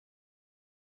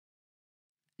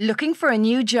Looking for a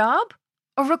new job?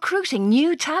 Or recruiting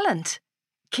new talent?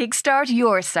 Kickstart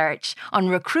your search on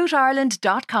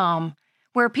recruitireland.com,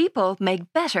 where people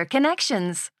make better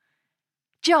connections.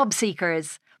 Job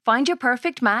seekers, find your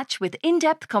perfect match with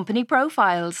in-depth company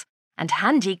profiles and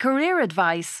handy career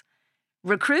advice.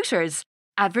 Recruiters,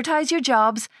 advertise your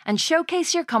jobs and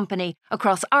showcase your company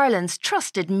across Ireland's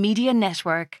trusted media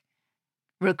network.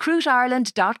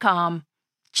 recruitireland.com.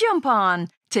 Jump on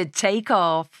to take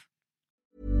off.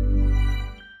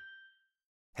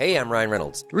 Hey, I'm Ryan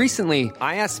Reynolds. Recently,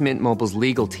 I asked Mint Mobile's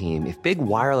legal team if big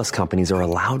wireless companies are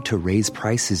allowed to raise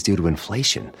prices due to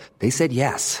inflation. They said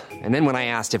yes. And then when I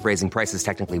asked if raising prices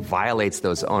technically violates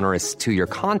those onerous 2-year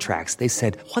contracts, they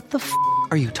said, "What the f***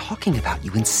 are you talking about,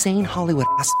 you insane Hollywood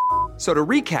ass?" So to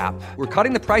recap, we're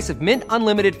cutting the price of Mint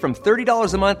Unlimited from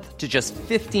 $30 a month to just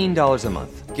 $15 a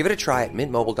month. Give it a try at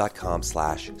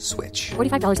mintmobile.com/switch.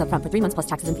 $45 up front for 3 months plus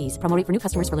taxes and fees. Promo rate for new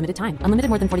customers for limited time. Unlimited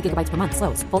more than 40 gigabytes per month.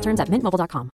 Slows full terms at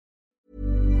mintmobile.com.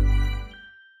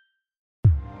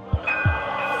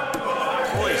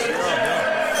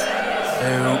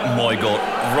 Oh my God,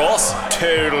 Ross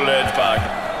total it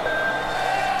back.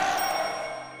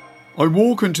 I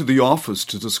walk into the office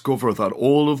to discover that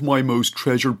all of my most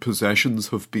treasured possessions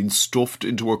have been stuffed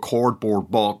into a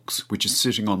cardboard box which is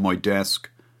sitting on my desk.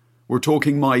 We're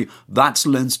talking my That's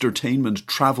Leinstertainment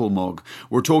travel mug.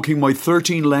 We're talking my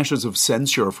 13 letters of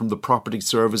censure from the Property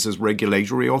Services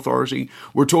Regulatory Authority.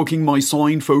 We're talking my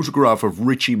signed photograph of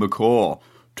Richie McCaw.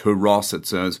 To Ross it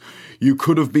says, "You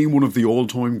could have been one of the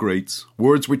all-time greats."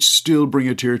 Words which still bring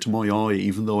a tear to my eye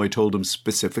even though I told him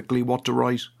specifically what to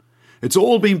write. It's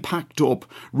all been packed up,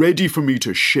 ready for me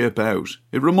to ship out.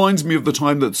 It reminds me of the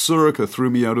time that Surica threw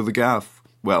me out of the gaff.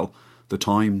 Well, the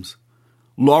times.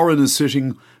 Lauren is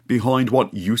sitting behind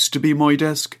what used to be my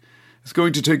desk. It's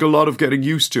going to take a lot of getting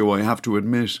used to, I have to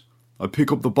admit. I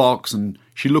pick up the box and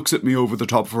she looks at me over the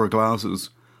top of her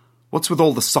glasses. "What's with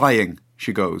all the sighing?"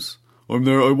 she goes. "I'm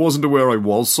there. I wasn't aware I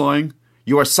was sighing."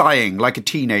 "You are sighing like a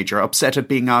teenager, upset at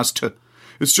being asked to..."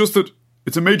 "It's just that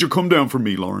it's a major come down for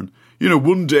me, Lauren. You know,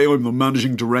 one day I'm the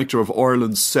managing director of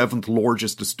Ireland's 7th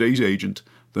largest estate agent.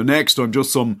 The next I'm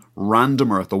just some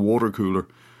randomer at the water cooler.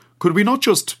 Could we not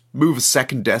just move a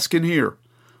second desk in here?"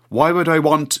 "Why would I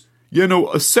want..." "You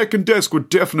know, a second desk would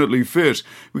definitely fit.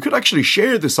 We could actually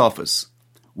share this office."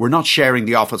 "We're not sharing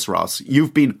the office, Ross.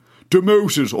 You've been..."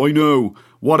 "Demoted, I know.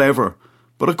 Whatever.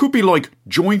 But I could be like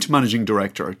joint managing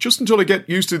director, just until I get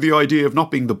used to the idea of not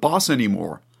being the boss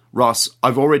anymore." "Ross,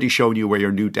 I've already shown you where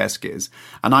your new desk is,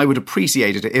 and I would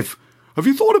appreciate it if..." "Have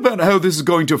you thought about how this is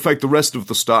going to affect the rest of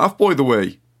the staff, by the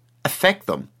way?" "Affect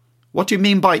them? What do you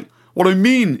mean by..." "What I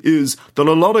mean is that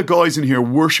a lot of guys in here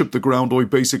worship the ground I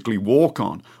basically walk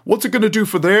on. What's it going to do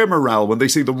for their morale when they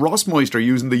see the Rossmeister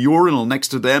using the urinal next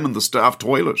to them in the staff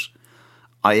toilet?"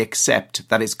 "I accept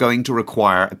that it's going to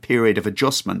require a period of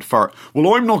adjustment for..."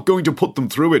 "Well, I'm not going to put them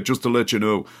through it, just to let you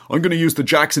know. I'm going to use the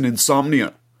Jackson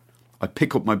Insomnia." I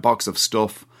pick up my box of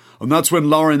stuff, and that's when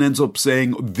Lauren ends up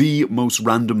saying the most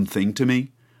random thing to me.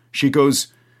 She goes,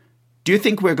 "Do you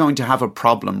think we're going to have a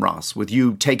problem, Ross, with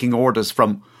you taking orders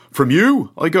from..." "From you?"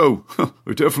 I go,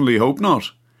 "I definitely hope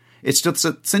not." "It's just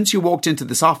that since you walked into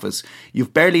this office,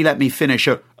 you've barely let me finish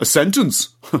a sentence."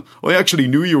 "I actually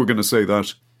knew you were going to say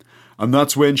that." And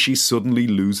that's when she suddenly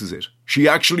loses it. She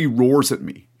actually roars at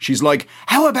me. She's like,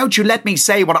 "How about you let me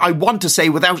say what I want to say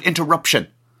without interruption?"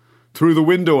 Through the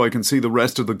window I can see the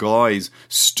rest of the guys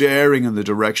staring in the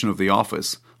direction of the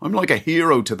office. I'm like a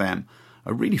hero to them.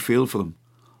 I really feel for them.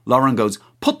 Lauren goes,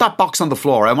 "Put that box on the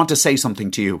floor. I want to say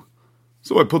something to you."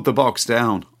 So I put the box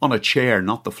down, on a chair,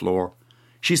 not the floor.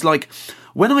 She's like,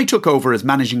 "When I took over as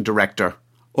managing director..."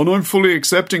 "And I'm fully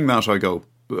accepting that," I go.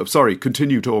 "Sorry,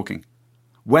 continue talking."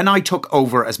 "When I took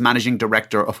over as managing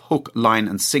director of Hook, Line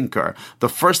and Sinker, the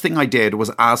first thing I did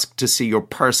was ask to see your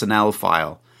personnel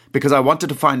file, because I wanted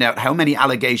to find out how many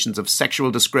allegations of sexual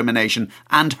discrimination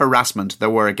and harassment there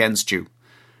were against you."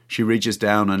 She reaches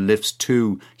down and lifts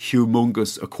 2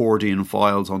 humongous accordion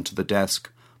files onto the desk.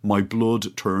 My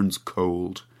blood turns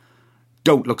cold.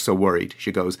 "Don't look so worried,"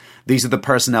 she goes. "These are the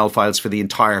personnel files for the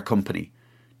entire company.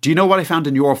 Do you know what I found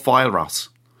in your file, Ross?"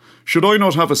 "Should I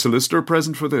not have a solicitor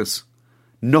present for this?"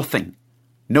 "Nothing.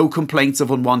 No complaints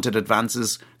of unwanted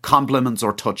advances, compliments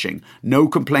or touching. No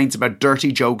complaints about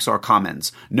dirty jokes or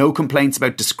comments. No complaints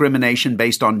about discrimination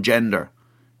based on gender."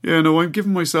 "Yeah, no, I'm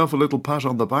giving myself a little pat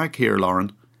on the back here,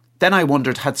 Lauren." "Then I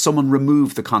wondered, had someone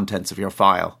removed the contents of your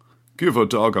file?" "Give a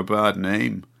dog a bad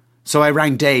name." "So I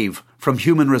rang Dave from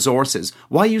Human Resources.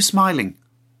 Why are you smiling?"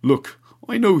 "Look,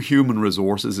 I know human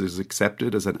resources is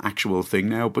accepted as an actual thing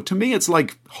now, but to me it's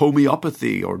like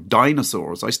homeopathy or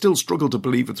dinosaurs. I still struggle to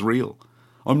believe it's real."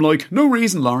 I'm like, no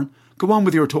reason, Lauren. Go on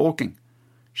with your talking.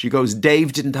 She goes,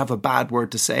 Dave didn't have a bad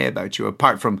word to say about you,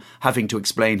 apart from having to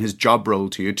explain his job role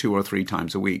to you 2 or 3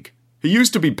 times a week. He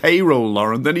used to be payroll,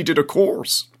 Lauren, then he did a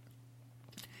course.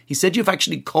 He said you've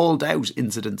actually called out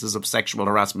incidences of sexual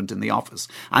harassment in the office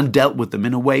and dealt with them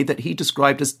in a way that he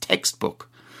described as textbook.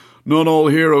 Not all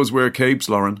heroes wear capes,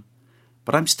 Lauren.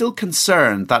 But I'm still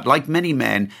concerned that, like many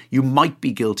men, you might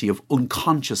be guilty of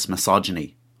unconscious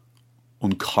misogyny.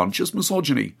 Unconscious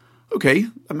misogyny? Okay,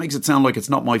 that makes it sound like it's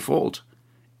not my fault.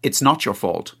 It's not your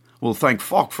fault. Well, thank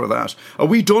fuck for that. Are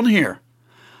we done here?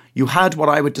 You had what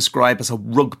I would describe as a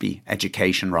rugby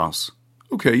education, Ross.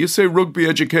 Okay, you say rugby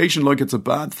education like it's a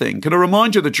bad thing. Can I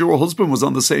remind you that your husband was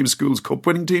on the same school's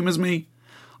cup-winning team as me?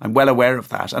 I'm well aware of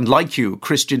that. And like you,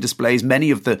 Christian displays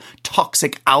many of the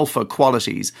toxic alpha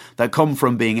qualities that come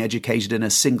from being educated in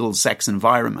a single-sex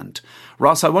environment.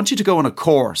 Ross, I want you to go on a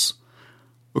course.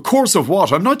 A course of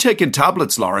what? I'm not taking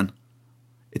tablets, Lauren.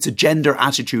 It's a gender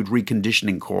attitude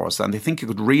reconditioning course, and I think it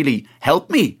could really help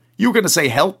me. You're going to say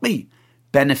help me?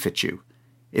 Benefit you.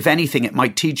 If anything, it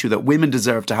might teach you that women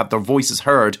deserve to have their voices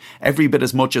heard every bit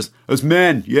as much as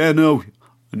men. Yeah, no,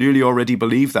 I nearly already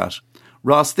believe that.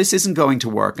 Ross, this isn't going to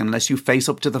work unless you face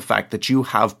up to the fact that you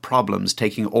have problems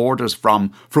taking orders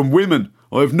from women.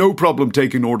 I have no problem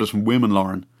taking orders from women,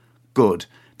 Lauren. Good,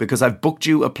 because I've booked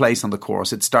you a place on the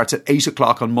course. It starts at 8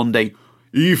 o'clock on Monday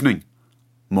evening.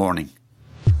 Morning.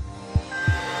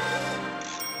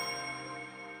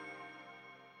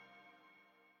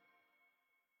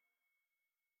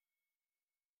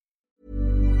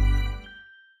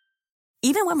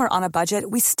 Even when we're on a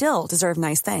budget, we still deserve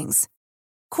nice things.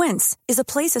 Quince is a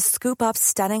place to scoop up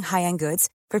stunning high-end goods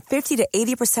for 50 to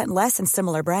 80% less than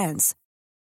similar brands.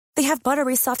 They have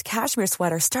buttery soft cashmere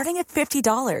sweaters starting at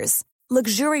 $50,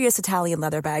 luxurious Italian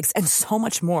leather bags, and so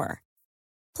much more.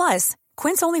 Plus,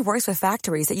 Quince only works with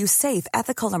factories that use safe,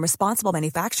 ethical, and responsible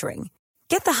manufacturing.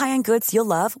 Get the high-end goods you'll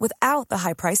love without the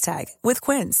high price tag with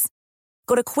Quince.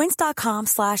 Go to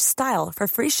quince.com/style for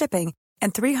free shipping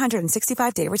and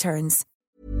 365-day returns.